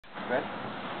Ready?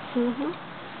 Mm-hmm.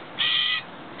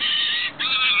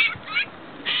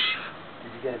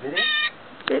 Did you get a video?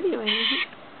 Videoing. Mm-hmm.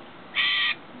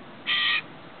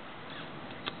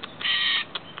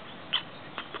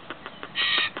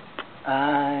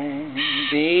 I'm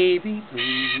baby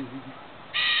blue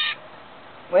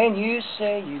when you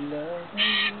say you love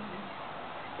me.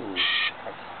 Ooh,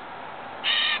 nice.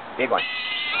 Big one.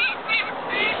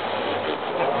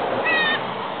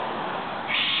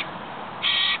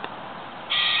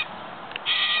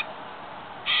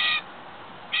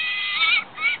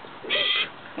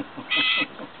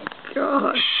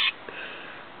 Gosh.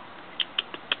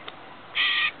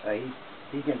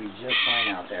 He's going to be just fine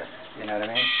out there. You know what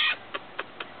I mean?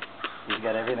 He's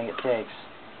got everything it takes,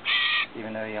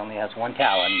 even though he only has one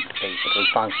talon, basically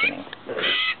functioning.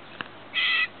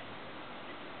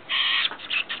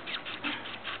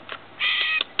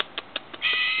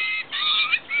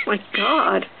 Oh my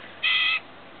God.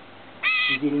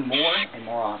 He's eating more and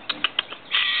more often.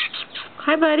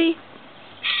 Hi, buddy.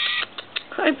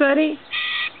 Hi, buddy.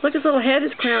 Look, his little head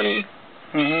is crowning.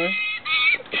 Mm-hmm.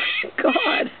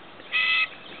 God.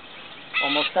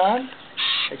 Almost done?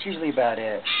 That's usually about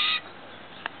it.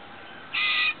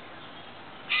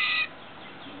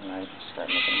 I start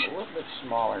making them a little bit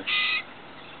smaller.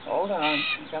 Hold on.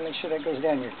 You gotta make sure that goes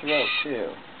down your throat,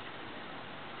 too.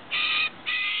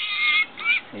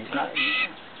 He's not in there.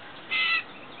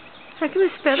 How come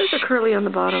his feathers are curly on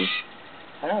the bottom?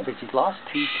 I don't know, but he's lost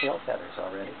 2 tail feathers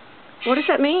already. What does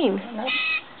that mean? I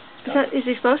don't know. Is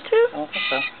he supposed to? I don't think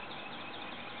so.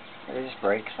 They just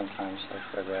break sometimes.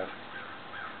 Like that.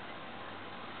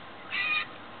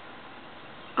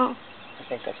 Oh. I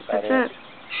think that's about it. That's it.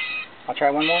 I'll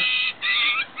try one more.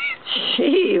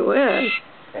 Gee whiz.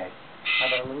 Okay. How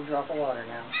about a little drop of water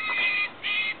now?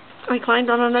 I climbed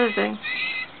on another thing.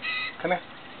 Come here.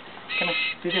 Come here.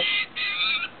 Do this.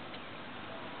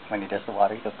 When he does the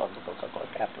water, he goes, go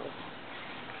afterwards.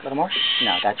 A little more?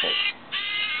 No, that's it.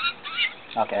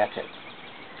 Okay, that's it.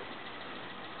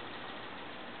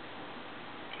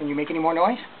 Can you make any more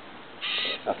noise?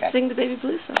 Okay. Sing the Baby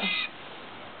Blue song.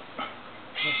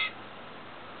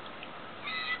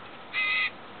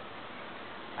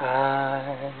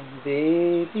 I'm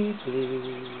baby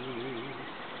blue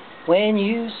when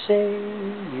you say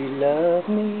you love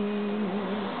me,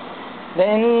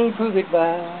 then prove it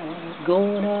by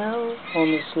going out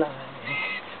on the slide.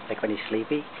 Like when he's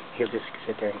sleepy, he'll just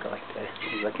sit there and go like this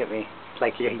and look at me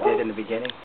like he did in the beginning.